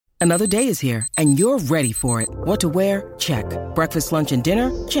Another day is here, and you're ready for it. What to wear? Check. Breakfast, lunch, and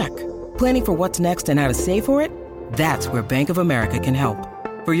dinner? Check. Planning for what's next and how to save for it? That's where Bank of America can help.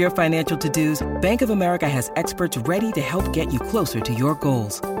 For your financial to-dos, Bank of America has experts ready to help get you closer to your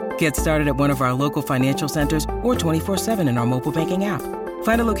goals. Get started at one of our local financial centers or 24/7 in our mobile banking app.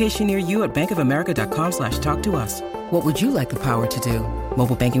 Find a location near you at bankofamerica.com/talktous. What would you like the power to do?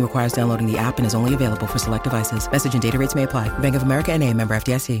 Mobile banking requires downloading the app and is only available for select devices. Message and data rates may apply. Bank of America N.A., member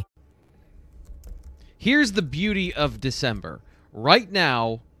FDIC. Here's the beauty of December. Right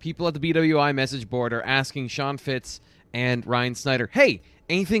now, people at the BWI message board are asking Sean Fitz and Ryan Snyder, hey,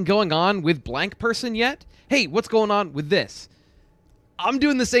 anything going on with blank person yet? Hey, what's going on with this? I'm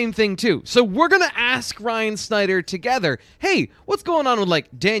doing the same thing too. So we're going to ask Ryan Snyder together, hey, what's going on with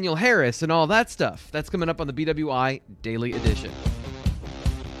like Daniel Harris and all that stuff? That's coming up on the BWI Daily Edition.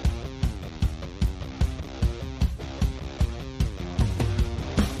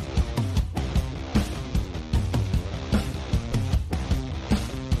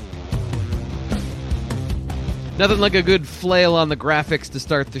 Nothing like a good flail on the graphics to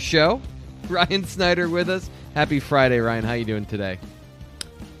start the show. Ryan Snyder with us. Happy Friday, Ryan. How you doing today?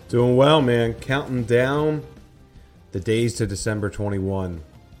 Doing well, man. Counting down the days to December 21.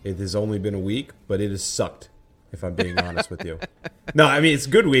 It has only been a week, but it has sucked, if I'm being honest with you. No, I mean, it's a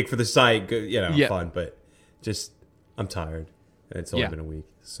good week for the site. Good, fun, but just I'm tired. It's only been a week,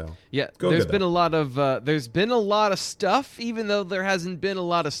 so there's been a lot of stuff, even though there hasn't been a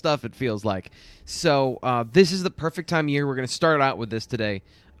lot of stuff. It feels like so. This is the perfect time of year. We're going to start out with this today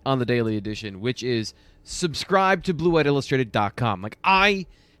on the Daily Edition, which is subscribe to BlueWhiteIllustrated.com. Like I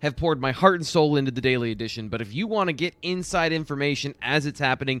have poured my heart and soul into the Daily Edition, but if you want to get inside information as it's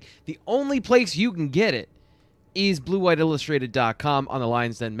happening, the only place you can get it is BlueWhiteIllustrated.com on the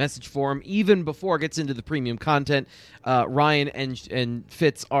Lions Den message forum. Even before it gets into the premium content, Ryan and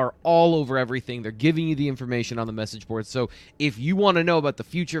Fitz are all over everything. They're giving you the information on the message board. So if you want to know about the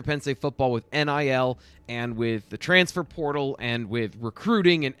future of Penn State football with NIL and with the transfer portal and with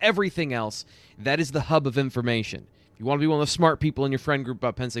recruiting and everything else, that is the hub of information. If you want to be one of the smart people in your friend group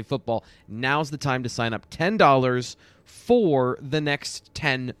about Penn State football, now's the time to sign up. $10 for the next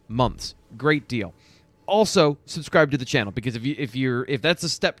 10 months. Great deal. Also, subscribe to the channel, because if that's a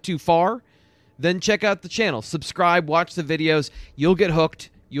step too far, then check out the channel. Subscribe, watch the videos. You'll get hooked.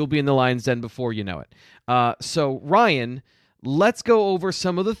 You'll be in the Lions Den before you know it. So, Ryan, let's go over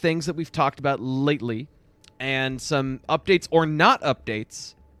some of the things that we've talked about lately and some updates or not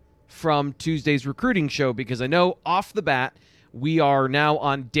updates from Tuesday's recruiting show, because I know off the bat we are now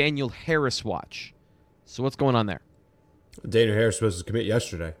on Daniel Harris watch. So what's going on there? Daniel Harris was supposed to commit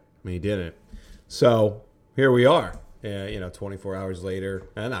yesterday. I mean, he didn't. So here we are, 24 hours later.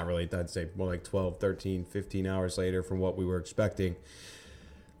 Not really, I'd say more like 12, 13, 15 hours later from what we were expecting.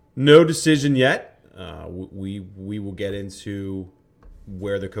 No decision yet. We will get into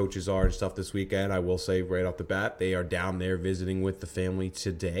where the coaches are and stuff this weekend. I will say right off the bat, they are down there visiting with the family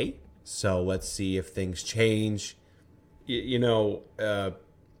today. So let's see if things change. It's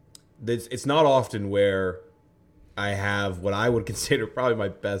not often where I have what I would consider probably my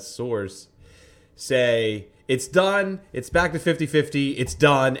best source say it's done, it's back to 50-50, it's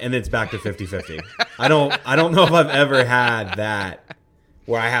done, and then it's back to 50-50. I don't know if I've ever had that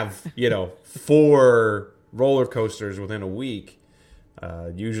where I have, 4 roller coasters within a week.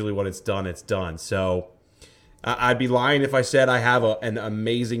 Usually when it's done. So I'd be lying if I said I have an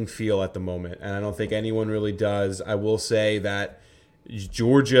amazing feel at the moment, and I don't think anyone really does. I will say that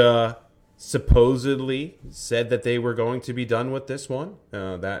Georgia supposedly said that they were going to be done with this one.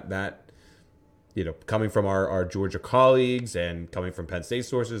 Coming from our Georgia colleagues and coming from Penn State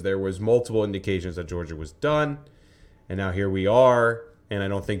sources, there was multiple indications that Georgia was done. And now here we are, and I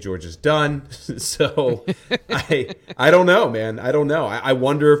don't think Georgia's done. So I don't know, man. I don't know. I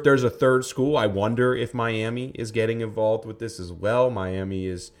wonder if there's a third school. I wonder if Miami is getting involved with this as well. Miami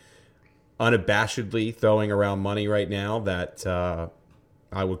is unabashedly throwing around money right now that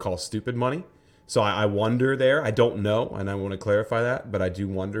I would call stupid money. So I wonder there. I don't know, and I want to clarify that, but I do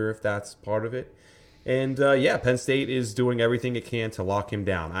wonder if that's part of it. And, Penn State is doing everything it can to lock him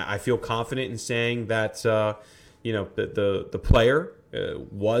down. I feel confident in saying that, the player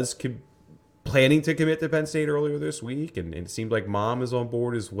was planning to commit to Penn State earlier this week, and it seemed like Mom is on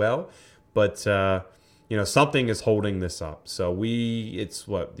board as well. But, something is holding this up. So it's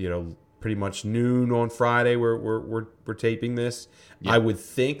pretty much noon on Friday. We're taping this. Yep. I would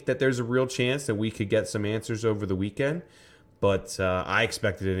think that there's a real chance that we could get some answers over the weekend. But I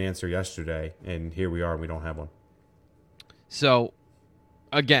expected an answer yesterday, and here we are, and we don't have one. So,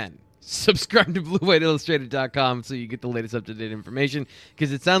 again, subscribe to BlueWhiteIllustrated.com so you get the latest up-to-date information,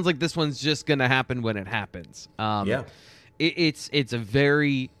 because it sounds like this one's just going to happen when it happens. Yeah. It's a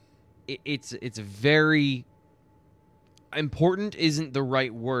very important isn't the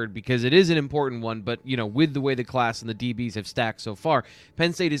right word, because it is an important one, but with the way the class and the DBs have stacked so far,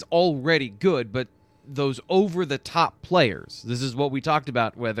 Penn State is already good, but those over-the-top players, this is what we talked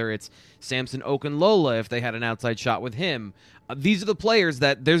about, whether it's Samson Okunlola, if they had an outside shot with him, these are the players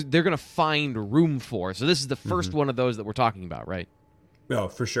that they're going to find room for. So this is the first one of those that we're talking about, right? Oh,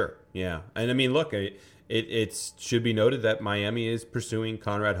 for sure. Yeah. And I mean, look, it should be noted that Miami is pursuing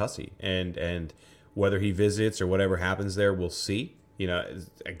Conrad Hussey, and whether he visits or whatever happens there, we'll see.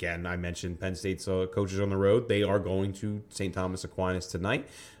 Again, I mentioned Penn State's coaches on the road. They are going to St. Thomas Aquinas tonight.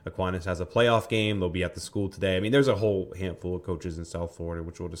 Aquinas has a playoff game. They'll be at the school today. I mean, there's a whole handful of coaches in South Florida,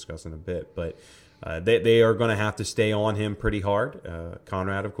 which we'll discuss in a bit. But they are going to have to stay on him pretty hard.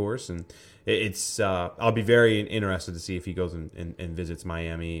 Conrad, of course. And it's I'll be very interested to see if he goes and visits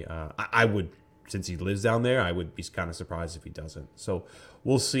Miami. I would, since he lives down there, I would be kind of surprised if he doesn't. So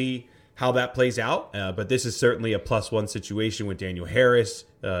we'll see how that plays out, but this is certainly a +1 situation with Daniel Harris.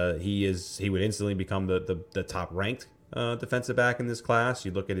 He would instantly become the top ranked defensive back in this class.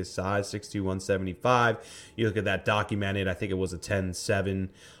 You look at his size, 6'2", 175. You look at that documented, I think it was a 10.7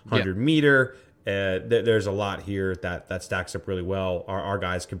 100-meter. There's a lot here that stacks up really well. Our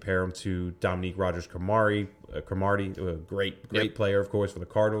guys compare him to Dominique Rodgers-Cromartie, a great player, of course, for the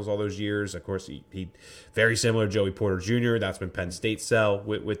Cardinals all those years. Of course, he very similar to Joey Porter Jr. That's been Penn State's sell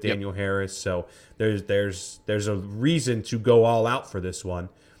with Daniel Harris. So there's a reason to go all out for this one.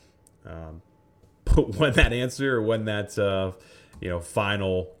 But when that answer or when that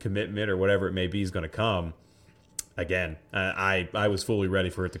final commitment or whatever it may be is going to come, again, I was fully ready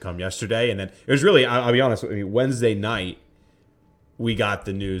for it to come yesterday. And then it was really, I'll be honest with you, Wednesday night, we got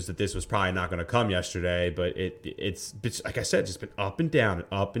the news that this was probably not going to come yesterday. But it's like I said, just been up and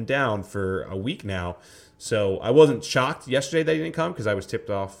down for a week now. So I wasn't shocked yesterday that it didn't come, because I was tipped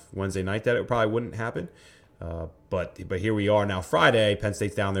off Wednesday night that it probably wouldn't happen. But here we are now, Friday. Penn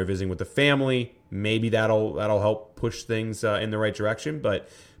State's down there visiting with the family. Maybe that'll help push things in the right direction. But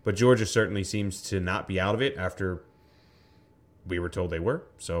Georgia certainly seems to not be out of it after we were told they were.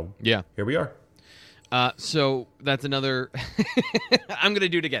 So yeah, here we are. So that's another. I'm going to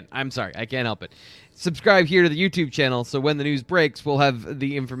do it again. I'm sorry. I can't help it. Subscribe here to the YouTube channel, so when the news breaks, we'll have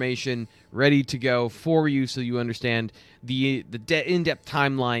the information ready to go for you, so you understand the in-depth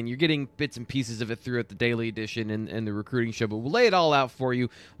timeline. You're getting bits and pieces of it throughout the daily edition and the recruiting show, but we'll lay it all out for you.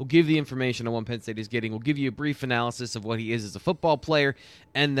 We'll give the information on what Penn State is getting. We'll give you a brief analysis of what he is as a football player,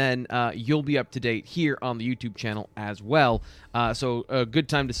 and then you'll be up to date here on the YouTube channel as well. So a good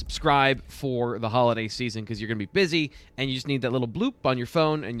time to subscribe for the holiday season, because you're going to be busy, and you just need that little bloop on your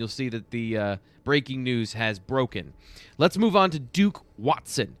phone, and you'll see that the breaking news has broken. Let's move on to Duke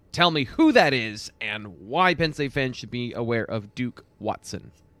Watson. Tell me who that is and why Penn State fans should be aware of Duke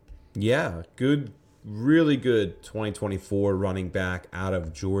Watson. Yeah, really good 2024 running back out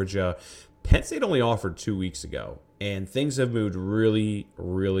of Georgia. Penn State only offered 2 weeks ago, and things have moved really,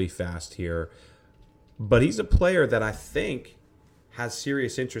 really fast here. But he's a player that I think has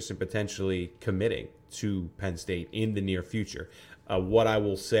serious interest in potentially committing to Penn State in the near future. What I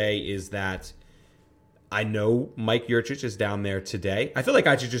will say is that I know Mike Yurcich is down there today. I feel like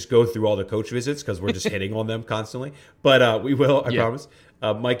I should just go through all the coach visits, because we're just hitting on them constantly. But we will, I promise.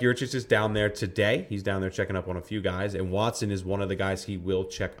 Mike Yurcich is down there today. He's down there checking up on a few guys. And Watson is one of the guys he will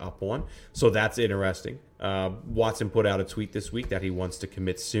check up on. So that's interesting. Watson put out a tweet this week that he wants to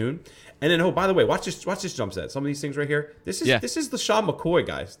commit soon. And then, oh, by the way, watch this jump set. Some of these things right here. This is the Sean McCoy,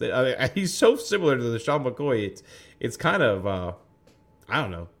 guys. He's so similar to the Sean McCoy. It's kind of, I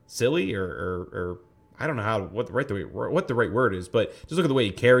don't know, silly or I don't know what the right word is, but just look at the way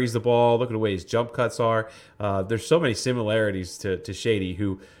he carries the ball. Look at the way his jump cuts are. There's so many similarities to Shady,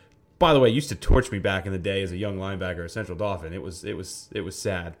 who, by the way, used to torch me back in the day as a young linebacker at Central Dauphin. It was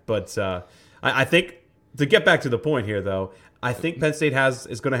sad, but I think, to get back to the point here, though, I think Penn State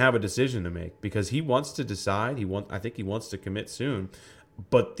is going to have a decision to make, because he wants to decide. I think he wants to commit soon,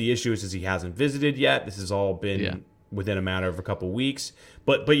 but the issue is he hasn't visited yet. This has all been within a matter of a couple weeks,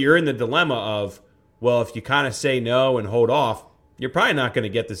 but you're in the dilemma of, well, if you kind of say no and hold off, you're probably not going to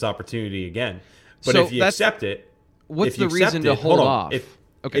get this opportunity again. But if you accept it, what's the reason to hold off?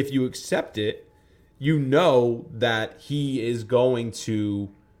 If you accept it, you know that he is going to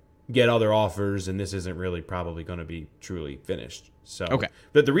get other offers, and this isn't really probably going to be truly finished. So,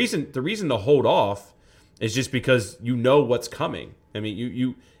 the reason to hold off is just because you know what's coming. I mean,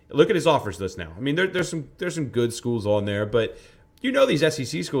 you look at his offers list now. I mean, there's some good schools on there, but these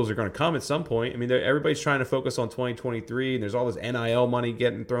SEC schools are going to come at some point. I mean, everybody's trying to focus on 2023, and there's all this NIL money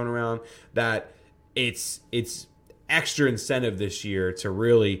getting thrown around that it's extra incentive this year to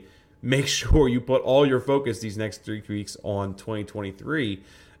really make sure you put all your focus these next 3 weeks on 2023.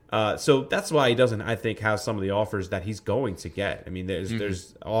 So that's why he doesn't, I think, have some of the offers that he's going to get. I mean,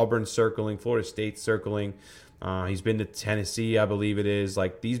 there's Auburn circling, Florida State circling. He's been to Tennessee, I believe it is.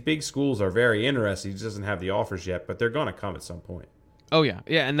 Like, these big schools are very interested. He just doesn't have the offers yet, but they're going to come at some point. Oh yeah,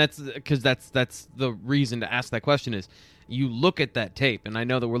 and that's because that's the reason to ask that question is you look at that tape, and I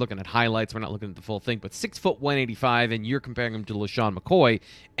know that we're looking at highlights, we're not looking at the full thing, but 6 foot 185, and you're comparing him to LaShawn McCoy,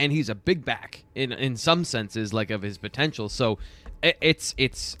 and he's a big back in some senses, like of his potential. So it's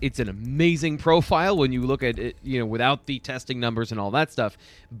an amazing profile when you look at it, without the testing numbers and all that stuff,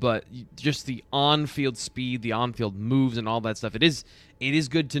 but just the on-field speed, the on-field moves, and all that stuff. It is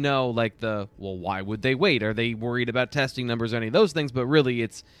good to know, like, why would they wait? Are they worried about testing numbers or any of those things? But really,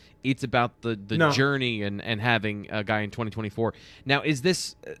 it's about the journey and having a guy in 2024. Now, is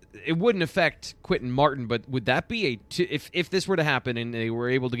this? It wouldn't affect Quentin Martin, but would that be if this were to happen and they were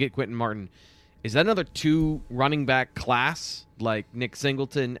able to get Quentin Martin? Is that another 2 running back class like Nick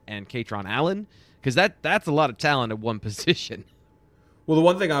Singleton and Katron Allen? Because that's a lot of talent at one position. Well, the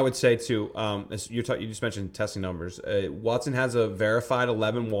one thing I would say, too, you just mentioned testing numbers. Watson has a verified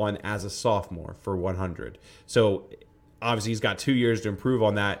 11.1 as a sophomore for 100. So, obviously, he's got 2 years to improve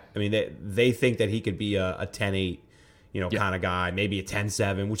on that. I mean, they think that he could be a 10.8, kind of guy, maybe a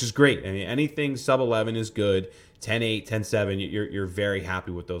 10.7, which is great. I mean, anything sub-11 is good. 10.8, 10.7, you're very happy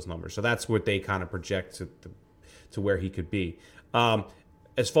with those numbers. So that's what they kind of project to where he could be.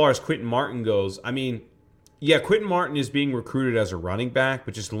 As far as Quentin Martin goes, I mean, yeah, Quentin Martin is being recruited as a running back,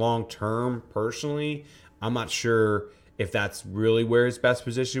 but just long-term, personally, I'm not sure if that's really where his best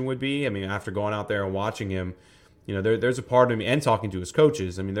position would be. I mean, after going out there and watching him, there's a part of me, and talking to his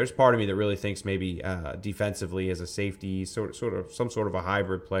coaches, I mean, there's part of me that really thinks maybe defensively as a safety, sort of some sort of a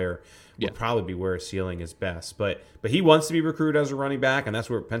hybrid player would probably be where his ceiling is best. But he wants to be recruited as a running back, and that's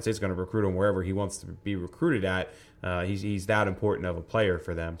where Penn State's going to recruit him wherever he wants to be recruited at. He's that important of a player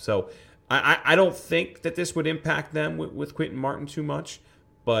for them. So I don't think that this would impact them with Quentin Martin too much.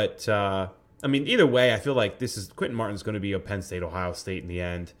 But, I mean, either way, I feel like Quentin Martin's going to be a Penn State, Ohio State in the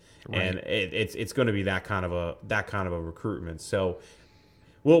end. Right. And it's going to be that kind of a recruitment. So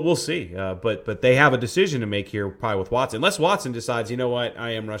we'll see. But they have a decision to make here, probably with Watson. Unless Watson decides, you know what,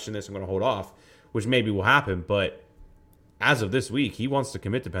 I am rushing this, I'm going to hold off, which maybe will happen. But as of this week, he wants to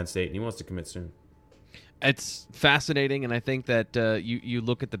commit to Penn State, and he wants to commit soon. It's fascinating, and I think that you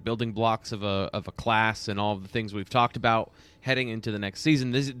look at the building blocks of a class and all of the things we've talked about heading into the next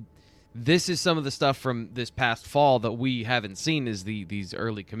season. This is some of the stuff from this past fall that we haven't seen, is these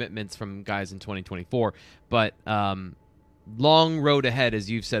early commitments from guys in 2024. But long road ahead, as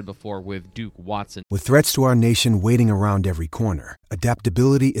you've said before, with Duke Watson. With threats to our nation waiting around every corner,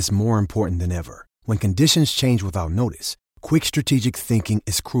 adaptability is more important than ever. When conditions change without notice, quick strategic thinking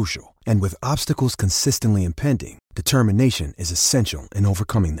is crucial. And with obstacles consistently impending, determination is essential in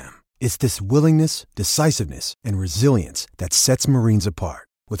overcoming them. It's this willingness, decisiveness, and resilience that sets Marines apart.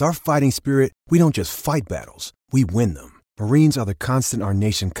 With our fighting spirit, we don't just fight battles, we win them. Marines are the constant our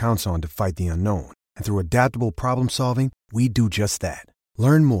nation counts on to fight the unknown. And through adaptable problem solving, we do just that.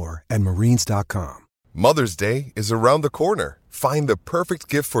 Learn more at marines.com. Mother's Day is around the corner. Find the perfect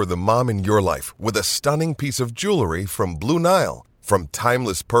gift for the mom in your life with a stunning piece of jewelry from Blue Nile. From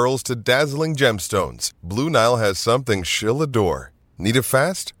timeless pearls to dazzling gemstones, Blue Nile has something she'll adore. Need it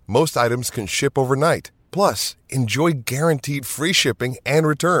fast? Most items can ship overnight. Plus, enjoy guaranteed free shipping and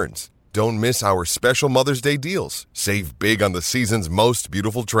returns. Don't miss our special Mother's Day deals. Save big on the season's most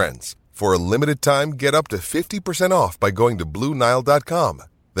beautiful trends. For a limited time, get up to 50% off by going to BlueNile.com.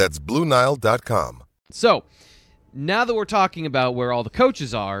 That's BlueNile.com. So, now that we're talking about where all the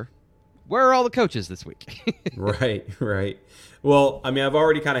coaches are, where are all the coaches this week? Right. Well, I mean, I've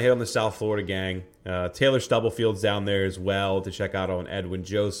already kind of hit on the South Florida gang. Taylor Stubblefield's down there as well to check out on Edwin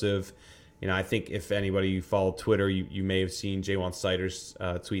Joseph. I think if anybody you follow Twitter, you may have seen Jaywan Sider's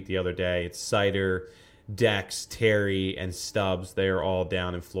tweet the other day. It's Sider, Dex, Terry, and Stubbs. They are all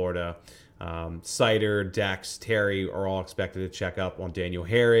down in Florida. Sider, Dex, Terry are all expected to check up on Daniel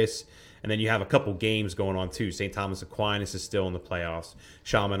Harris. And then you have a couple games going on, too. St. Thomas Aquinas is still in the playoffs.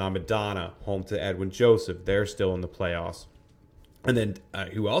 Shaman Amadana, home to Edwin Joseph, they're still in the playoffs. And then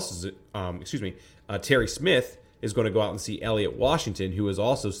who else is it? Terry Smith is going to go out and see Elliott Washington, who is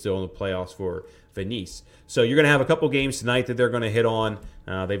also still in the playoffs for Venice. So you're going to have a couple games tonight that they're going to hit on.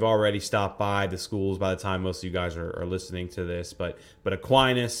 They've already stopped by the schools by the time most of you guys are listening to this. But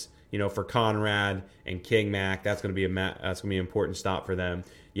Aquinas for Conrad and King Mac, that's going to be an important stop for them.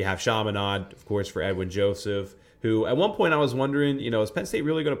 You have Chaminade, of course, for Edwin Joseph, who at one point I was wondering, is Penn State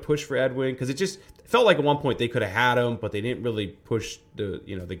really going to push for Edwin? Because it just felt like at one point they could have had him, but they didn't really push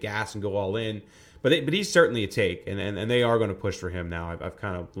the gas and go all in. But he's certainly a take, and they are going to push for him now. I've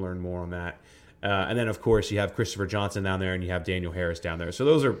kind of learned more on that. And then, of course, you have Christopher Johnson down there, and you have Daniel Harris down there. So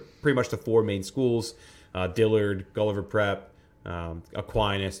those are pretty much the 4 main schools, Dillard, Gulliver Prep,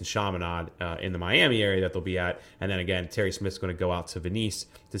 Aquinas, and Chaminade in the Miami area that they'll be at. And then, again, Terry Smith's going to go out to Venice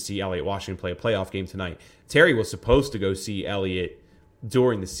to see Elliott Washington play a playoff game tonight. Terry was supposed to go see Elliott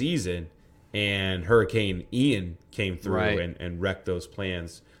during the season, and Hurricane Ian came through and wrecked those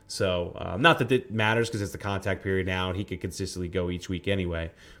plans. So not that it matters because it's the contact period now, and he could consistently go each week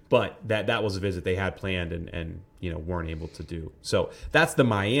anyway. But that was a visit they had planned and weren't able to do. So that's the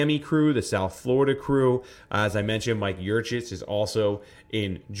Miami crew, the South Florida crew. As I mentioned, Mike Yurchich is also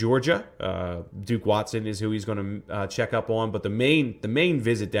in Georgia. Duke Watson is who he's going to check up on. But the main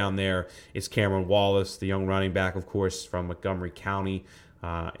visit down there is Cameron Wallace, the young running back, of course, from Montgomery County.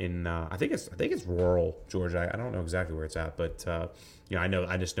 I think it's rural Georgia. I don't know exactly where it's at, but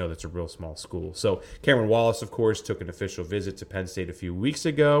I just know that's a real small school. So Cameron Wallace, of course, took an official visit to Penn State a few weeks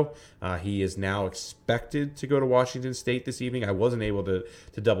ago. He is now expected to go to Washington State this evening. I wasn't able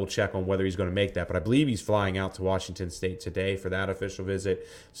to double check on whether he's going to make that, but I believe he's flying out to Washington State today for that official visit.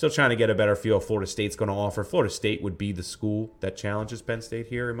 Still trying to get a better feel of Florida State's going to offer. Florida State would be the school that challenges Penn State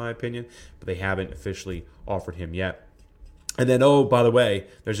here, in my opinion, but they haven't officially offered him yet. And then, by the way,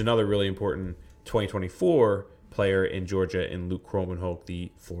 there's another really important 2024 player in Georgia in Luke Kromenhoek, the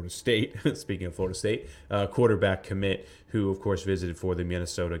Florida State, speaking of Florida State, quarterback commit, who, of course, visited for the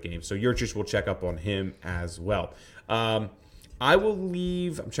Minnesota game. So Yurchich will check up on him as well. I will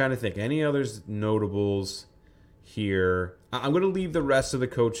leave, I'm trying to think, any others notables here. I'm going to leave the rest of the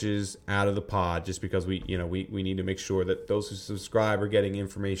coaches out of the pod just because we need to make sure that those who subscribe are getting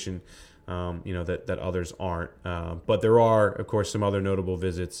information that others aren't. But there are, of course, some other notable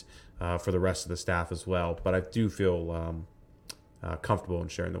visits for the rest of the staff as well. But I do feel comfortable in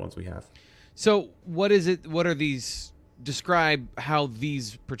sharing the ones we have. So what is it? What are these? Describe how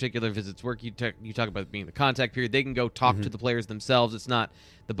these particular visits work. You talk about being the contact period. They can go talk to the players themselves. It's not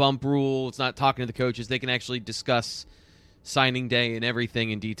the bump rule. It's not talking to the coaches. They can actually discuss signing day and everything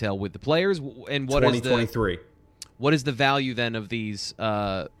in detail with the players. And what 2023. What is the value then of these?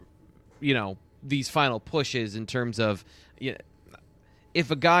 These final pushes in terms of, if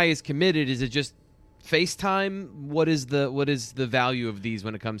a guy is committed, is it just FaceTime? What is the value of these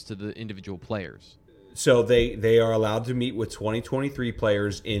when it comes to the individual players? So they are allowed to meet with 2023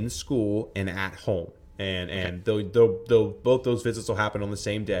 players in school and at home, and they'll both those visits will happen on the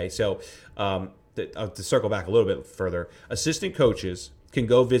same day. So to circle back a little bit further, assistant coaches can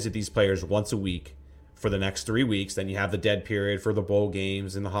go visit these players once a week for the next 3 weeks. Then you have the dead period for the bowl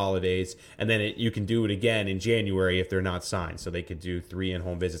games and the holidays, and then you can do it again in January if they're not signed. So they could do 3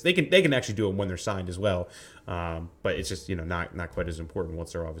 in-home visits. They can actually do it when they're signed as well, but it's just not quite as important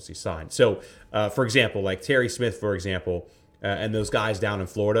once they're obviously signed. So for example, like Terry Smith, for example, and those guys down in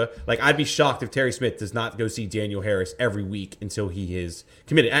Florida, like I'd be shocked if Terry Smith does not go see Daniel Harris every week until he is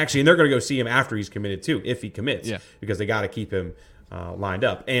committed. Actually, and they're going to go see him after he's committed too, if he commits, because they got to keep him lined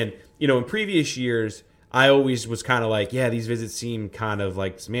up. And in previous years, I always was kind of like, these visits seem kind of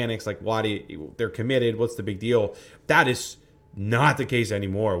like semantics, like they're committed, what's the big deal? That is not the case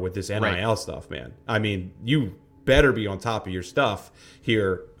anymore with this NIL stuff, man. I mean, you better be on top of your stuff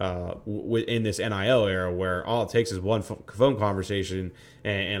here in this NIL era where all it takes is one phone conversation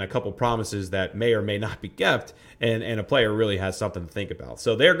and a couple promises that may or may not be kept, and a player really has something to think about.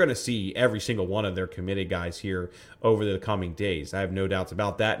 So they're going to see every single one of their committed guys here over the coming days. I have no doubts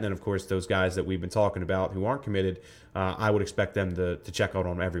about that. And then, of course, those guys that we've been talking about who aren't committed, I would expect them to check out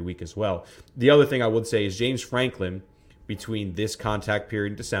on them every week as well. The other thing I would say is James Franklin, between this contact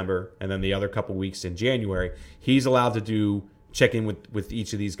period in December and then the other couple weeks in January, he's allowed to check in with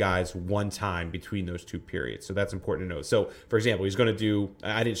each of these guys one time between those two periods. So that's important to know. So, for example, he's going to do,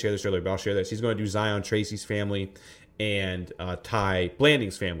 I didn't share this earlier, but I'll share this. He's going to do Zion Tracy's family and Ty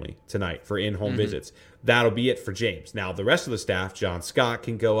Blanding's family tonight for in-home visits. That'll be it for James. Now, the rest of the staff, John Scott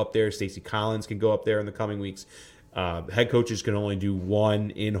can go up there. Stacey Collins can go up there in the coming weeks. Head coaches can only do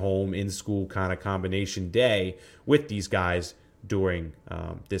one in-home, in-school kind of combination day with these guys during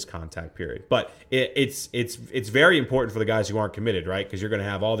this contact period. But it's very important for the guys who aren't committed, right? Because you're going to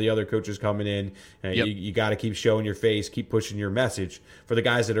have all the other coaches coming in. And you got to keep showing your face, keep pushing your message. For the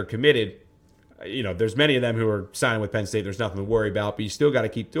guys that are committed, there's many of them who are signing with Penn State. There's nothing to worry about, but you still got to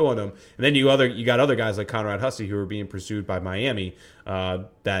keep doing them. And then you got other guys like Conrad Hussey who are being pursued by Miami. You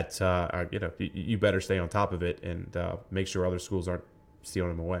better stay on top of it and make sure other schools aren't stealing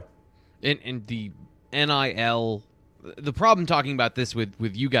them away. And the NIL, the problem talking about this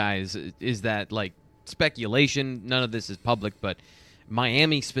with you guys is that, like, speculation. None of this is public, but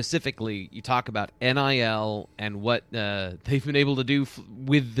Miami specifically, you talk about NIL and what they've been able to do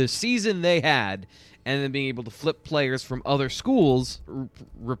with the season they had, and then being able to flip players from other schools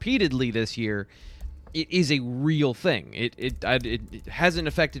repeatedly this year. It is a real thing. It hasn't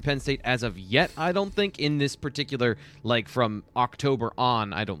affected Penn State as of yet, I don't think, in this particular, like, from October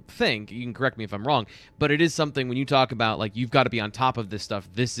on, I don't think. You can correct me if I'm wrong, but it is something when you talk about, like, you've got to be on top of this stuff,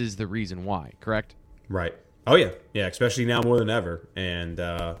 this is the reason why, correct? Right. Oh, yeah. Yeah, especially now more than ever. And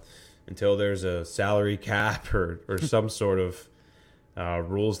until there's a salary cap or some sort of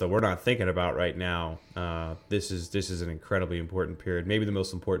rules that we're not thinking about right now, this is an incredibly important period, maybe the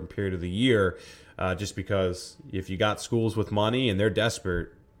most important period of the year, just because if you got schools with money and they're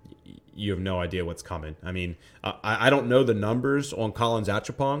desperate, you have no idea what's coming. I mean, I don't know the numbers on Collins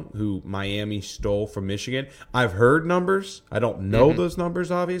Achapong, who Miami stole from Michigan. I've heard numbers. I don't know those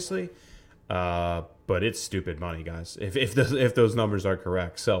numbers, obviously. But it's stupid money, guys, if those numbers are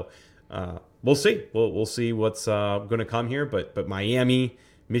correct. So we'll see. We'll see what's going to come here. But Miami,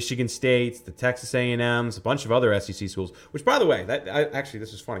 Michigan State, the Texas A&Ms, a bunch of other SEC schools, which, by the way,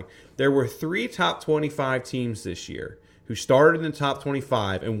 this is funny. There were 3 top 25 teams this year who started in the top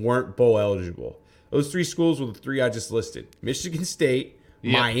 25 and weren't bowl eligible. Those 3 schools were the 3 I just listed. Michigan State,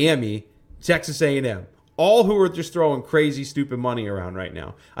 Miami, Texas A&M. All who are just throwing crazy, stupid money around right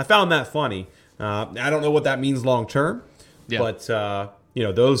now. I found that funny. I don't know what that means long term, but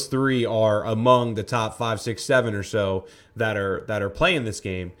those 3 are among the top 5, 6, 7 or so that are playing this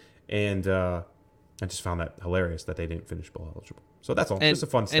game, and I just found that hilarious that they didn't finish bowl eligible. So that's all. Just a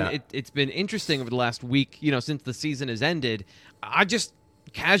fun stat. And it's been interesting over the last week, since the season has ended. I just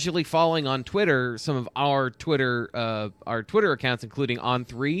casually following on Twitter some of our Twitter accounts, including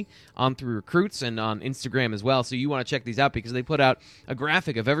On3 Recruits, and on Instagram as well. So you want to check these out because they put out a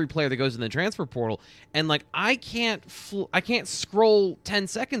graphic of every player that goes in the transfer portal, and like I can't scroll 10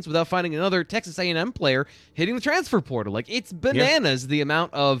 seconds without finding another Texas A&M player hitting the transfer portal. Like, it's bananas the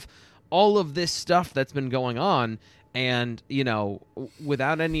amount of all of this stuff that's been going on, and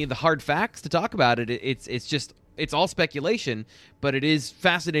without any of the hard facts to talk about it, it's all speculation, but it is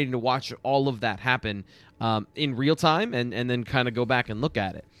fascinating to watch all of that happen in real time and then kind of go back and look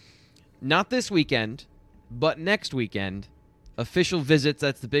at it. Not this weekend, but next weekend, official visits.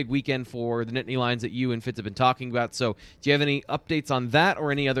 That's the big weekend for the Nittany Lions that you and Fitz have been talking about. So do you have any updates on that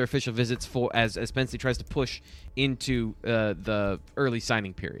or any other official visits for as Penn State tries to push into the early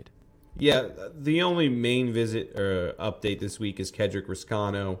signing period? Yeah, the only main visit or update this week is Kedrick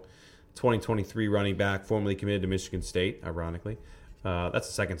Riscano, 2023 running back, formerly committed to Michigan State, ironically. That's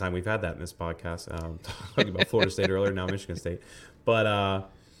the second time we've had that in this podcast. Talking about Florida State earlier, now Michigan State. But,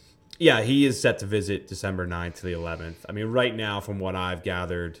 he is set to visit December 9th to the 11th. I mean, right now, from what I've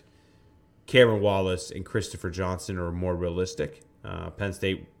gathered, Cameron Wallace and Christopher Johnson are more realistic. Penn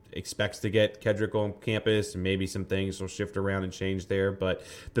State expects to get Kedrick on campus, and maybe some things will shift around and change there. But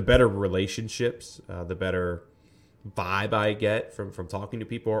the better relationships, the better vibe I get from talking to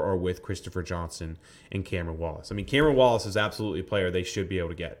people are with Christopher Johnson and Cameron Wallace. I mean, Cameron Wallace is absolutely a player they should be able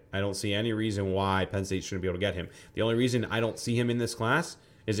to get. I don't see any reason why Penn State shouldn't be able to get him. The only reason I don't see him in this class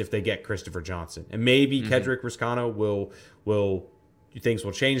is if they get Christopher Johnson. And maybe Kedrick Riscano will things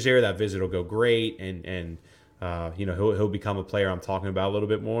will change there. That visit will go great, and he'll become a player I'm talking about a little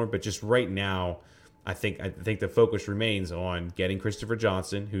bit more. But just right now, I think the focus remains on getting Christopher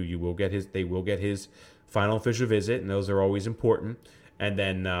Johnson, who they will get his final official visit, and those are always important. And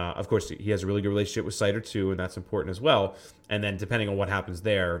then, of course, he has a really good relationship with Sider too, and that's important as well. And then, depending on what happens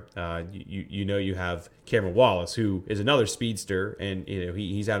there, you have Cameron Wallace, who is another speedster, and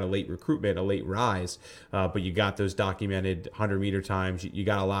he's had a late recruitment, a late rise. But you got those documented 100-meter times. You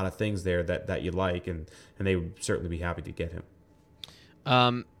got a lot of things there that you like, and they would certainly be happy to get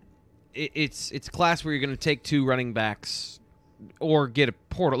him. It's a class where you're going to take 2 running backs or get a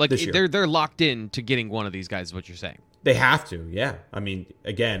portal. Like, they're locked in to getting one of these guys, is what you're saying. They have to, yeah. I mean,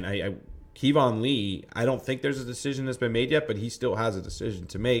 again, Kevon Lee, I don't think there's a decision that's been made yet, but he still has a decision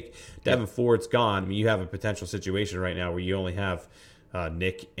to make. Devin Ford's gone. I mean, you have a potential situation right now where you only have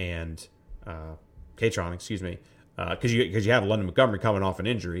Nick and Katron, because you have London Montgomery coming off an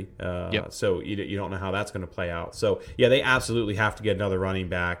injury. So you don't know how that's going to play out. So, yeah, they absolutely have to get another running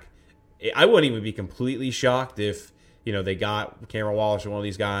back. I wouldn't even be completely shocked if they got Cameron Wallace or one of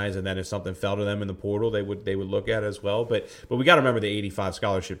these guys, and then if something fell to them in the portal, they would look at it as well. But we got to remember the 85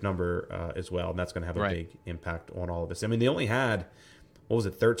 scholarship number as well, and that's going to have a big impact on all of this. I mean, they only had,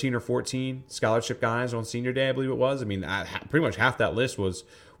 13 or 14 scholarship guys on senior day, I believe it was. I mean, pretty much half that list was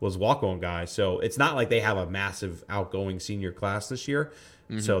walk-on guys. So it's not like they have a massive outgoing senior class this year.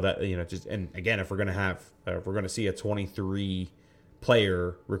 Mm-hmm. So that and again, if we're going to see a 23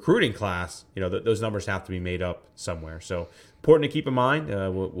 player recruiting class, those numbers have to be made up somewhere. So important to keep in mind.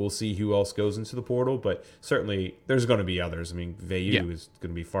 We'll see who else goes into the portal, but certainly there's going to be others. I mean, Veyu is going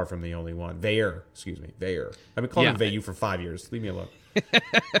to be far from the only one. Veyer. I've been calling him Veyu for 5 years. Leave me alone.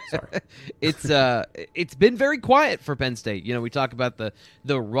 Sorry. It's been very quiet for Penn State. We talk about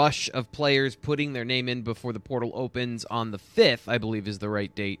the rush of players putting their name in before the portal opens on the 5th, I believe is the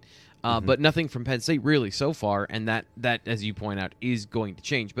right date. But nothing from Penn State really so far, and that, as you point out, is going to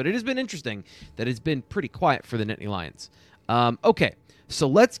change. But it has been interesting that it's been pretty quiet for the Nittany Lions. Okay, so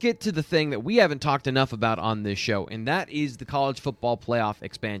let's get to the thing that we haven't talked enough about on this show, and that is the college football playoff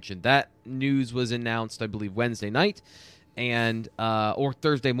expansion. That news was announced, I believe, Wednesday night and or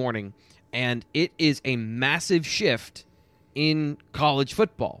Thursday morning, and it is a massive shift in college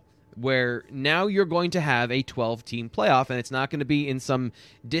football, where now you're going to have a 12-team playoff, and it's not going to be in some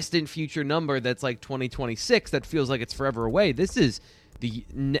distant future number that's like 2026 that feels like it's forever away. This is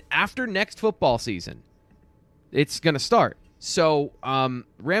after next football season. It's going to start. So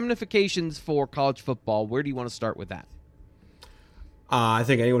ramifications for college football, where do you want to start with that? I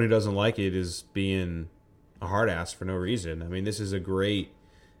think anyone who doesn't like it is being a hard ass for no reason. I mean, I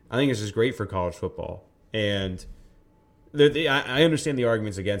think this is great for college football. And I understand the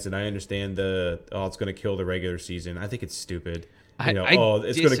arguments against it. I understand it's going to kill the regular season. I think it's stupid. It's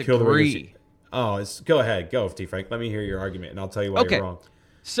going to kill the regular season. Go ahead. Go, T. Frank. Let me hear your argument, and I'll tell you why you're wrong.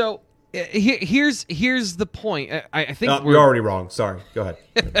 So here's the point. I think you're already wrong. Sorry. Go ahead.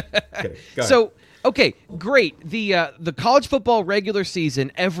 Go ahead. So, okay, great. The college football regular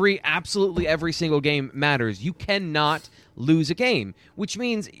season, absolutely every single game matters. You cannot lose a game, which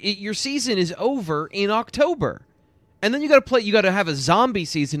means your season is over in October. And then you got to have a zombie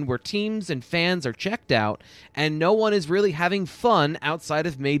season where teams and fans are checked out and no one is really having fun outside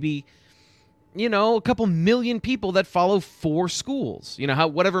of maybe, a couple million people that follow 4 schools,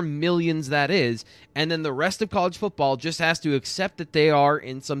 whatever millions that is. And then the rest of college football just has to accept that they are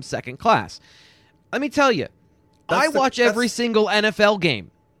in some second class. Let me tell you, I watch every single NFL game.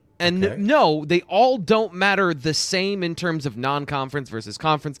 And no, they all don't matter the same in terms of non-conference versus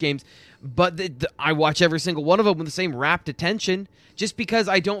conference games, but I watch every single one of them with the same rapt attention. Just because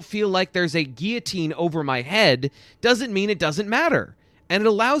I don't feel like there's a guillotine over my head doesn't mean it doesn't matter. And it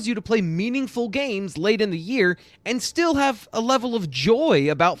allows you to play meaningful games late in the year and still have a level of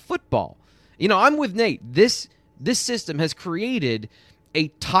joy about football. I'm with Nate. This system has created a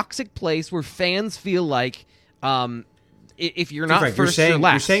toxic place where fans feel like if you're not Frank, first, you're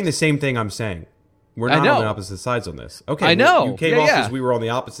last. You're saying the same thing I'm saying. We're not on the opposite sides on this. Okay, I know. You came off as we were on the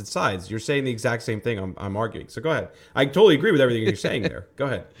opposite sides. You're saying the exact same thing I'm arguing. So go ahead. I totally agree with everything you're saying there. Go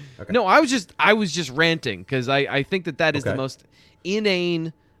ahead. Okay. No, I was just ranting because I think that is the most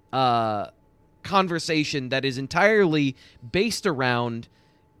inane conversation that is entirely based around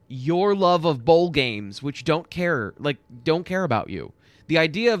your love of bowl games, which don't care about you. The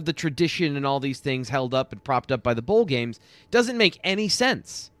idea of the tradition and all these things held up and propped up by the bowl games doesn't make any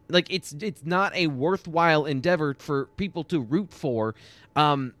sense. Like it's not a worthwhile endeavor for people to root for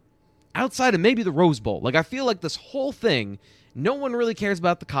outside of maybe the Rose Bowl. Like I feel like this whole thing, no one really cares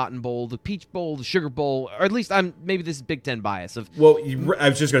about the Cotton Bowl, the Peach Bowl, the Sugar Bowl, or at least maybe this is Big Ten bias. I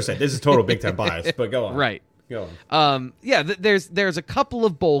was just going to say this is total Big Ten bias, but go on. Right. Go on. There's a couple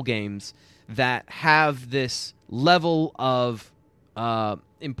of bowl games that have this level of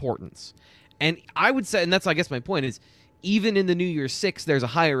importance. And I would say, and that's, I guess my point is, even in the New Year's Six, there's a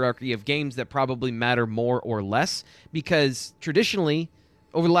hierarchy of games that probably matter more or less, because traditionally,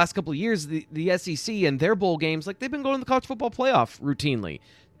 over the last couple of years, the SEC and their bowl games, like they've been going to the college football playoff routinely.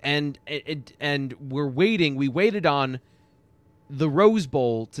 And we waited on the Rose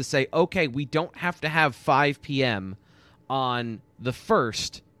Bowl to say, okay, we don't have to have 5 p.m. on the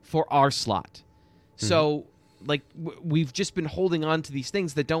 1st for our slot. Mm-hmm. So, we've just been holding on to these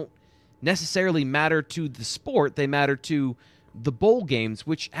things that don't necessarily matter to the sport. They matter to the bowl games,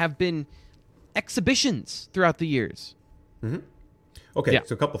 which have been exhibitions throughout the years. Mm-hmm. Okay,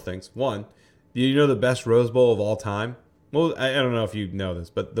 So a couple things. One, do you know the best Rose Bowl of all time? Well, I don't know if you know this,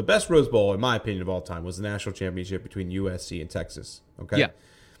 but the best Rose Bowl, in my opinion, of all time was the national championship between USC and Texas. Okay? Yeah.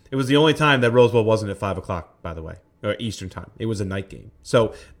 It was the only time that Rose Bowl wasn't at 5 o'clock, by the way. or Eastern time. It was a night game.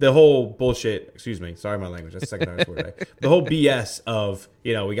 So the whole bullshit, excuse me, sorry my language, that's the second time I swore today. The whole BS of,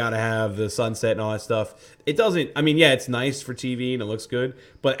 we got to have the sunset and all that stuff. It doesn't, it's nice for TV and it looks good,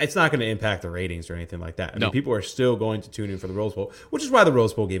 but it's not going to impact the ratings or anything like that. I mean, people are still going to tune in for the Rose Bowl, which is why the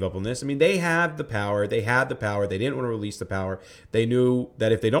Rose Bowl gave up on this. I mean, they had the power. They had the power. They didn't want to release the power. They knew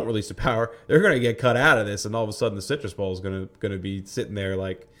that if they don't release the power, they're going to get cut out of this, and all of a sudden the Citrus Bowl is going to be sitting there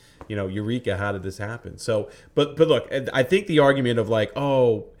like, eureka, how did this happen? So, but look, I think the argument of like,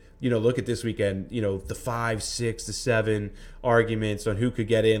 look at this weekend, the 5, 6, the 7 arguments on who could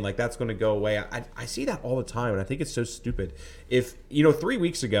get in, like that's going to go away. I see that all the time, and I think it's so stupid. If 3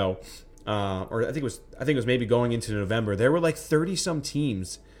 weeks ago, or I think it was maybe going into November, there were like 30 some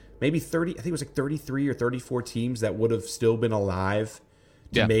teams, maybe 30. I think it was like 33 or 34 teams that would have still been alive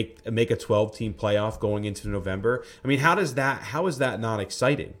to make a 12-team playoff going into November. I mean, how is that not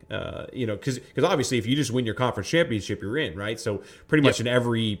exciting? Because obviously if you just win your conference championship, you're in, right? So pretty much in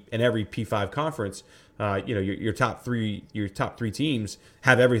every P5 conference, your top three teams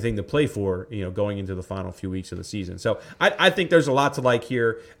have everything to play for, going into the final few weeks of the season. So I think there's a lot to like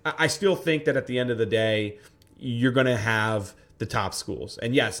here. I still think that at the end of the day, you're going to have the top schools,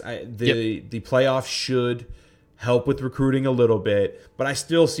 and yes, the playoffs should help with recruiting a little bit, but I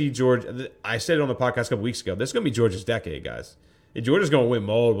still see Georgia. I said it on the podcast a couple weeks ago. This is going to be Georgia's decade, guys. Georgia's going to win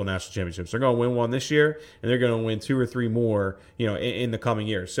multiple national championships. They're going to win one this year, and they're going to win 2 or 3 more, in the coming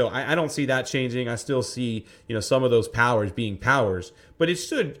years. So I don't see that changing. I still see, some of those powers being powers, but it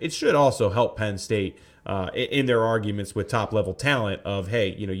should also help Penn State in their arguments with top level talent of,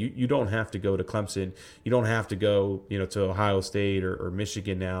 hey, you don't have to go to Clemson, you don't have to go, to Ohio State or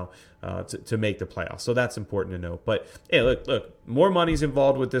Michigan now to make the playoffs. So that's important to note. But hey, look, more money's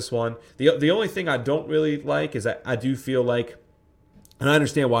involved with this one. The only thing I don't really like is that I do feel like, and I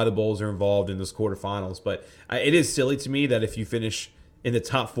understand why the Bulls are involved in this quarterfinals, but it is silly to me that if you finish in the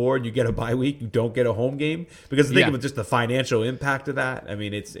top 4 and you get a bye week, you don't get a home game, because think of just the financial impact of that. I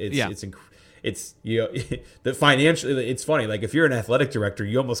mean, it's the financial. It's funny. Like if you're an athletic director,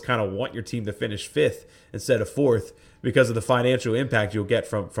 you almost kind of want your team to finish 5th instead of 4th because of the financial impact you'll get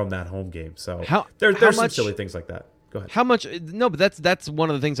from that home game. So there's some silly things like that. Go ahead. How much? No, but that's one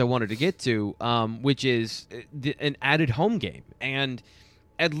of the things I wanted to get to, which is an added home game. And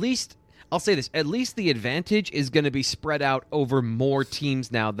at least, I'll say this, at least the advantage is going to be spread out over more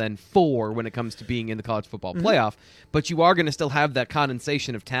teams now than 4 when it comes to being in the college football playoff. But you are going to still have that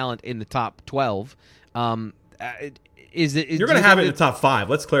condensation of talent in the top 12. You're going to have it in the top 5.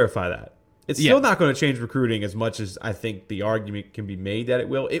 Let's clarify that. It's still not going to change recruiting as much as I think the argument can be made that it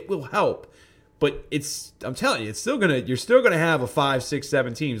will. It will help. But I'm telling you, you're still gonna have a 5, 6,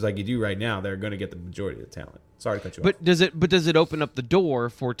 7 teams like you do right now. They're gonna get the majority of the talent. Sorry to cut you off. Does it open up the door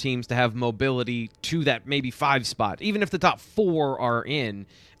for teams to have mobility to that maybe 5 spot, even if the top 4 are in,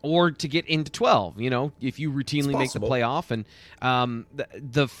 or to get into 12? If you routinely make the playoff, and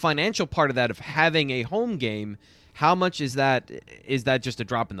the financial part of that of having a home game. How much is that? Is that just a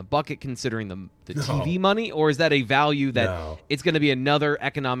drop in the bucket considering the TV money, or is that a value that it's going to be another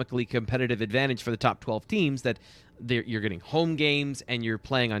economically competitive advantage for the top 12 teams that you're getting home games and you're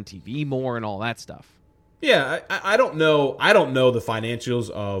playing on TV more and all that stuff? Yeah, I don't know. I don't know the financials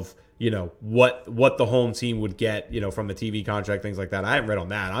of what the home team would get from the TV contract, things like that. I haven't read on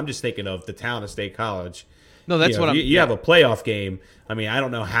that. I'm just thinking of the town of State College. No, that's what you have a playoff game. I mean, I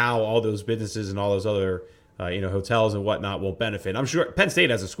don't know how all those businesses and all those other hotels and whatnot will benefit. I'm sure Penn State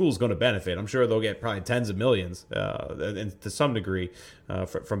as a school is going to benefit. I'm sure they'll get probably tens of millions and to some degree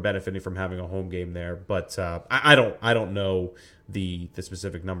from benefiting from having a home game there. But I don't know the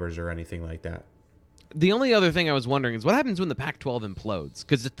specific numbers or anything like that. The only other thing I was wondering is what happens when the Pac-12 implodes,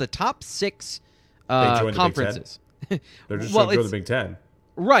 because it's the top 6 conferences. They're just going to join the Big Ten.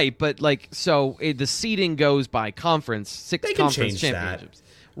 Right, but the seeding goes by conference, 6 conference championships. That.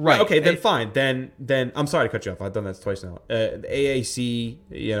 Right. Okay, then fine. Then I'm sorry to cut you off. I've done that twice now. The AAC,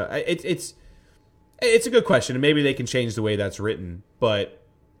 it's a good question, and maybe they can change the way that's written. But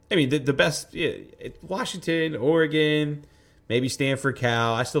I mean, the best Washington, Oregon, maybe Stanford,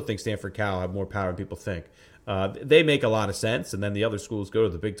 Cal. I still think Stanford, Cal have more power than people think. They make a lot of sense, and then the other schools go to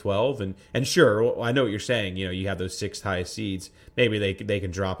the Big 12, and sure, I know what you're saying. You have those 6 highest seeds. Maybe they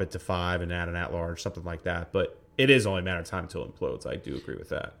can drop it to 5 and add an at-large, something like that. But it is only a matter of time until it implodes. I do agree with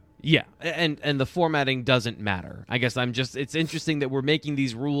that. Yeah, and the formatting doesn't matter. I guess it's interesting that we're making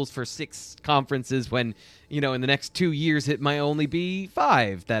these rules for 6 conferences when, in the next 2 years it might only be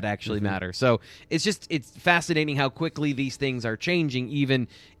 5 that actually matter. So it's fascinating how quickly these things are changing, even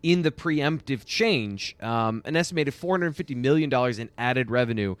in the preemptive change. An estimated $450 million in added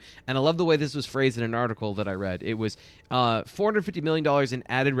revenue. And I love the way this was phrased in an article that I read. It was $450 million in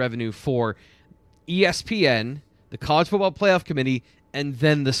added revenue for ESPN, the College Football Playoff Committee, and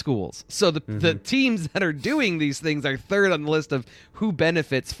then the schools. So the teams that are doing these things are third on the list of who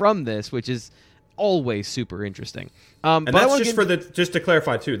benefits from this, which is always super interesting. And that's just to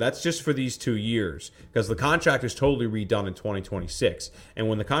clarify too, that's just for these 2 years, because the contract is totally redone in 2026. And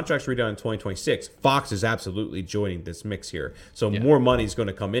when the contract's redone in 2026, Fox is absolutely joining this mix here. So more money is going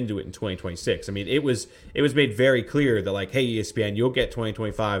to come into it in 2026. I mean, it was made very clear that, like, hey, ESPN, you'll get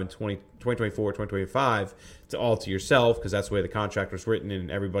 2025 and 2024, 2025 all to yourself, because that's the way the contract was written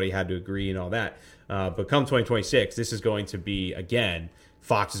and everybody had to agree and all that. But come 2026, this is going to be, again,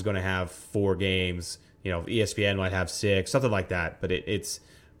 Fox is going to have 4 games. ESPN might have 6, something like that. But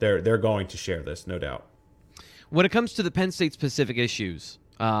they're going to share this, no doubt. When it comes to the Penn State specific issues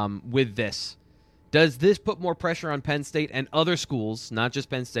with this, does this put more pressure on Penn State and other schools, not just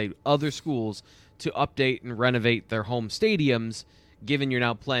Penn State, other schools, to update and renovate their home stadiums, given you're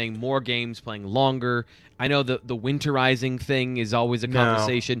now playing more games, playing longer? I know the winterizing thing is always a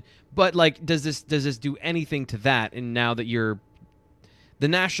conversation, but like, does this do anything to that? And now that the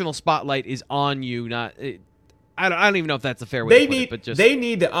national spotlight is on you, I don't even know if that's a fair way to put it, but they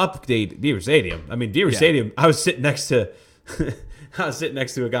need to update Beaver Stadium. I mean, Beaver Stadium. I was sitting next to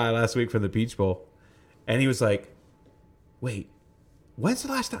a guy last week from the Peach Bowl, and he was like, "Wait, when's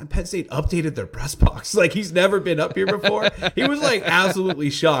the last time Penn State updated their press box? Like, he's never been up here before." He was like absolutely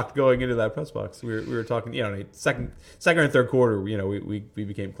shocked going into that press box. We were talking, second and third quarter, we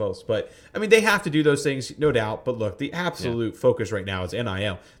became close. But I mean, they have to do those things, no doubt. But look, the absolute focus right now is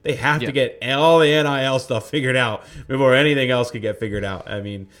NIL. They have to get all the NIL stuff figured out before anything else could get figured out. I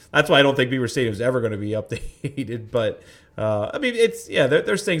mean, that's why I don't think Beaver Stadium is ever going to be updated. But I mean,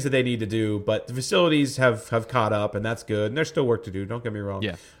 there's things that they need to do, but the facilities have caught up, and that's good. And there's still work to do. Don't get me wrong.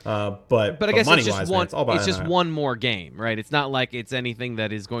 Yeah. But I guess it's just one more game, right? It's not like it's anything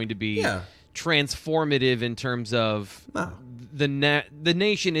that is going to be transformative in terms of the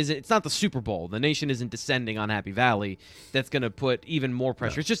nation isn't. It's not the Super Bowl. The nation isn't descending on Happy Valley. That's going to put even more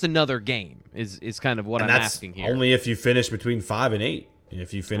pressure. It's just another game. Is kind of what I'm asking here. Only if you finish between 5 and 8.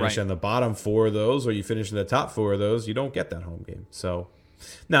 If you finish on the bottom 4 of those, or you finish in the top 4 of those, you don't get that home game. So,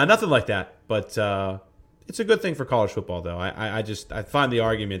 no, nothing like that. But it's a good thing for college football, though. I find the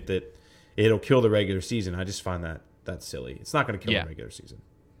argument that it'll kill the regular season. I just find that silly. It's not going to kill the regular season.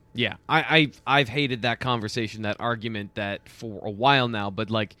 Yeah, I've hated that conversation, that argument, that for a while now. But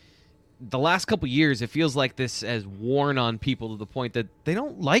like the last couple years, it feels like this has worn on people to the point that they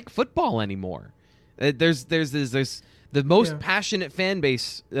don't like football anymore. There's the most passionate fan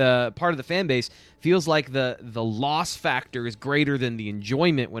base, part of the fan base, feels like the loss factor is greater than the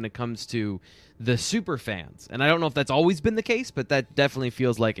enjoyment when it comes to the super fans. And I don't know if that's always been the case, but that definitely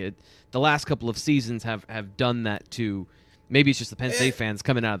feels like it. The last couple of seasons have done that to. Maybe it's just the Penn State fans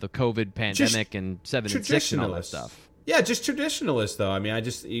coming out of the COVID pandemic and 7 and 6 and all that stuff. Yeah, just traditionalists, though. I mean,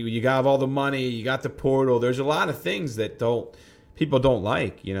 you got all the money, you got the portal. There's a lot of things that people don't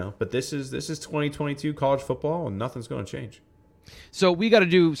like, But this is 2022 college football, and nothing's going to change. So we got to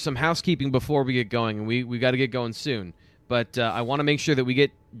do some housekeeping before we get going, and we got to get going soon. But I want to make sure that we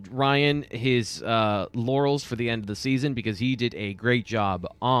get Ryan his laurels for the end of the season, because he did a great job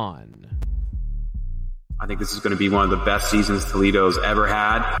on. I think this is going to be one of the best seasons Toledo's ever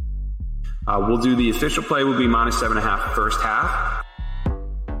had. We'll do the official play will be -7.5 first half.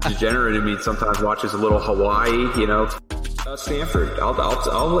 Degenerate in me sometimes watches a little Hawaii, Stanford.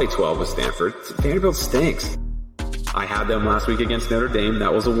 I'll lay 12 with Stanford. Vanderbilt stinks. I had them last week against Notre Dame.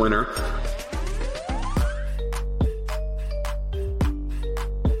 That was a winner.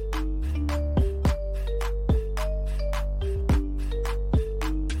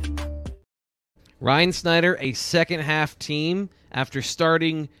 Ryan Snyder, a second-half team. After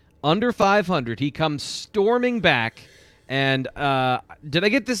starting under 500, he comes storming back. And did I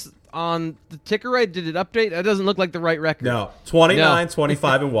get this on the ticker right? Did it update? That doesn't look like the right record. No, 29,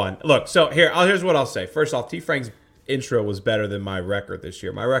 25, and 1. Look, so here's what I'll say. First off, T. Frank's intro was better than my record this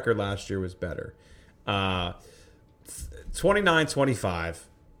year. My record last year was better. 29, 25.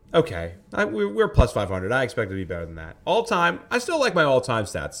 Okay, we're plus 500. I expect to be better than that. All-time, I still like my all-time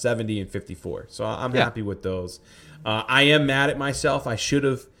stats, 70 and 54. So I'm happy with those. I am mad at myself. I should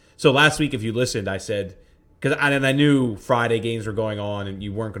have. So last week, if you listened, I said because I knew Friday games were going on and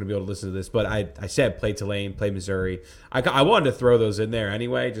you weren't going to be able to listen to this, but I said play Tulane, play Missouri. I wanted to throw those in there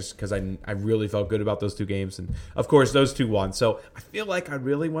anyway, just because I really felt good about those two games, and of course those two won. So I feel like I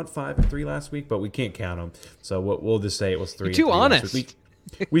really went 5-3 last week, but we can't count them. So we'll just say it was 3. You're too honest.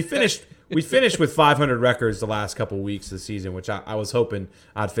 We finished with 500 records the last couple of weeks of the season, which I was hoping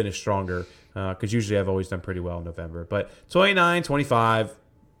I'd finish stronger, because usually I've always done pretty well in November. But 29, 25.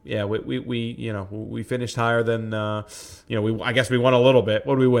 Yeah, we finished higher than I guess we won a little bit.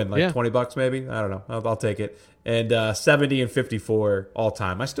 What did we win? Like $20 maybe? I don't know. I'll take it. And 70 and 54 all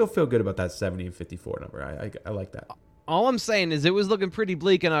time. I still feel good about that 70 and 54 number. I like that. All I'm saying is it was looking pretty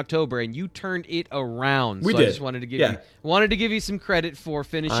bleak in October, and you turned it around. We so did. I just wanted to give you some credit for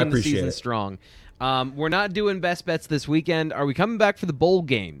finishing the season strong. We're not doing best bets this weekend. Are we coming back for the bowl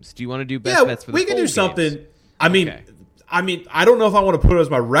games? Do you want to do best bets for the bowl games? We can do something. I mean, I don't know if I want to put it as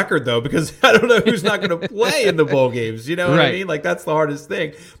my record, though, because I don't know who's not going to play in the bowl games. You know what I mean? Like, that's the hardest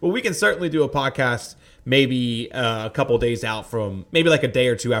thing. But we can certainly do a podcast maybe a couple of days out from, maybe like a day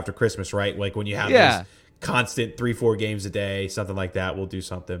or two after Christmas, right? Like when you have those constant 3-4 games a day, something like that. We'll do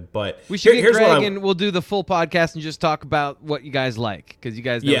something. But we should get Greg and we'll do the full podcast and just talk about what you guys like, because you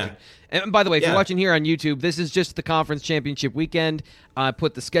guys know. Yeah. And by the way, if you're watching here on YouTube, this is just the conference championship weekend. I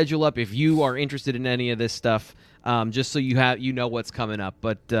put the schedule up if you are interested in any of this stuff. Just so you know what's coming up.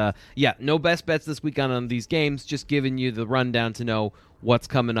 But no best bets this weekend on these games. Just giving you the rundown to know what's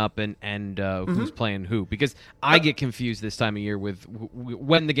coming up and who's playing who. Because I get confused this time of year with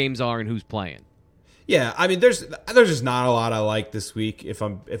when the games are and who's playing. Yeah, I mean, there's just not a lot I like this week, if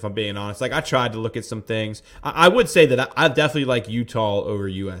I'm being honest. Like, I tried to look at some things. I would say that I definitely like Utah over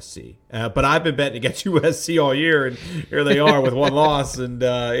USC, but I've been betting against USC all year, and here they are with one loss. And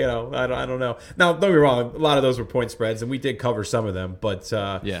I don't know. Now, don't get me wrong, a lot of those were point spreads, and we did cover some of them. But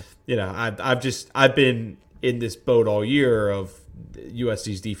I've been in this boat all year of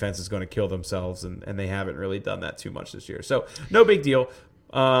USC's defense is going to kill themselves, and they haven't really done that too much this year. So no big deal.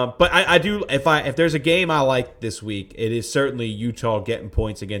 But I do, if there's a game I like this week, it is certainly Utah getting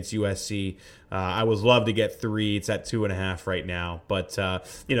points against USC. I would love to get 3. It's at 2.5 right now. But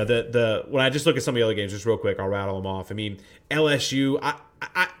when I just look at some of the other games, just real quick, I'll rattle them off. I mean, LSU,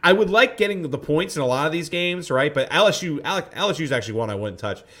 I would like getting the points in a lot of these games, right? But LSU's actually one I wouldn't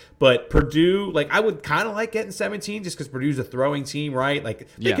touch. But Purdue, like, I would kind of like getting 17 just because Purdue's a throwing team, right? Like,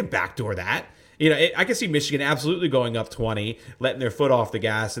 they can backdoor that. I can see Michigan absolutely going up 20, letting their foot off the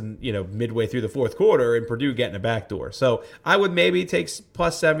gas, and midway through the fourth quarter, and Purdue getting a backdoor. So I would maybe take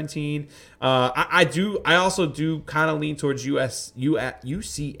plus 17. I also do kind of lean towards UCF,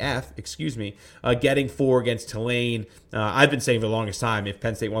 getting 4 against Tulane. I've been saying for the longest time, if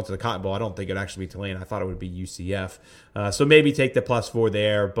Penn State went to the Cotton Bowl, I don't think it'd actually be Tulane. I thought it would be UCF. So maybe take the plus 4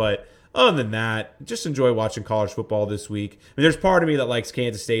 there, but. Other than that, just enjoy watching college football this week. I mean, there's part of me that likes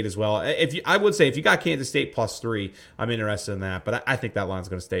Kansas State as well. I would say if you got Kansas State plus 3, I'm interested in that. But I think that line's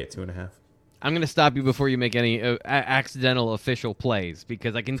going to stay at 2.5. I'm going to stop you before you make any accidental official plays,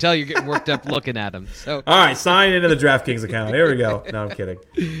 because I can tell you're getting worked up looking at them. So, all right, sign into the DraftKings account. Here we go. No, I'm kidding.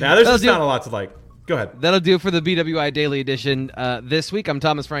 Now, there's just not a lot to like. Go ahead. That'll do it for the BWI Daily Edition this week. I'm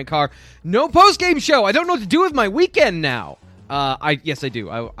Thomas Frank Carr. No post-game show. I don't know what to do with my weekend now. Yes, I do.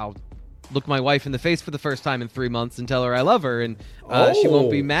 I'll look my wife in the face for the first time in 3 months and tell her I love her, and she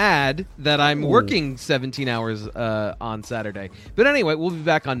won't be mad that I'm working 17 hours on Saturday. But anyway, we'll be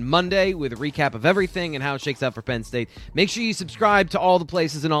back on Monday with a recap of everything and how it shakes out for Penn State. Make sure you subscribe to all the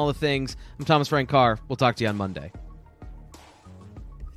places and all the things. I'm Thomas Frank Carr. We'll talk to you on Monday.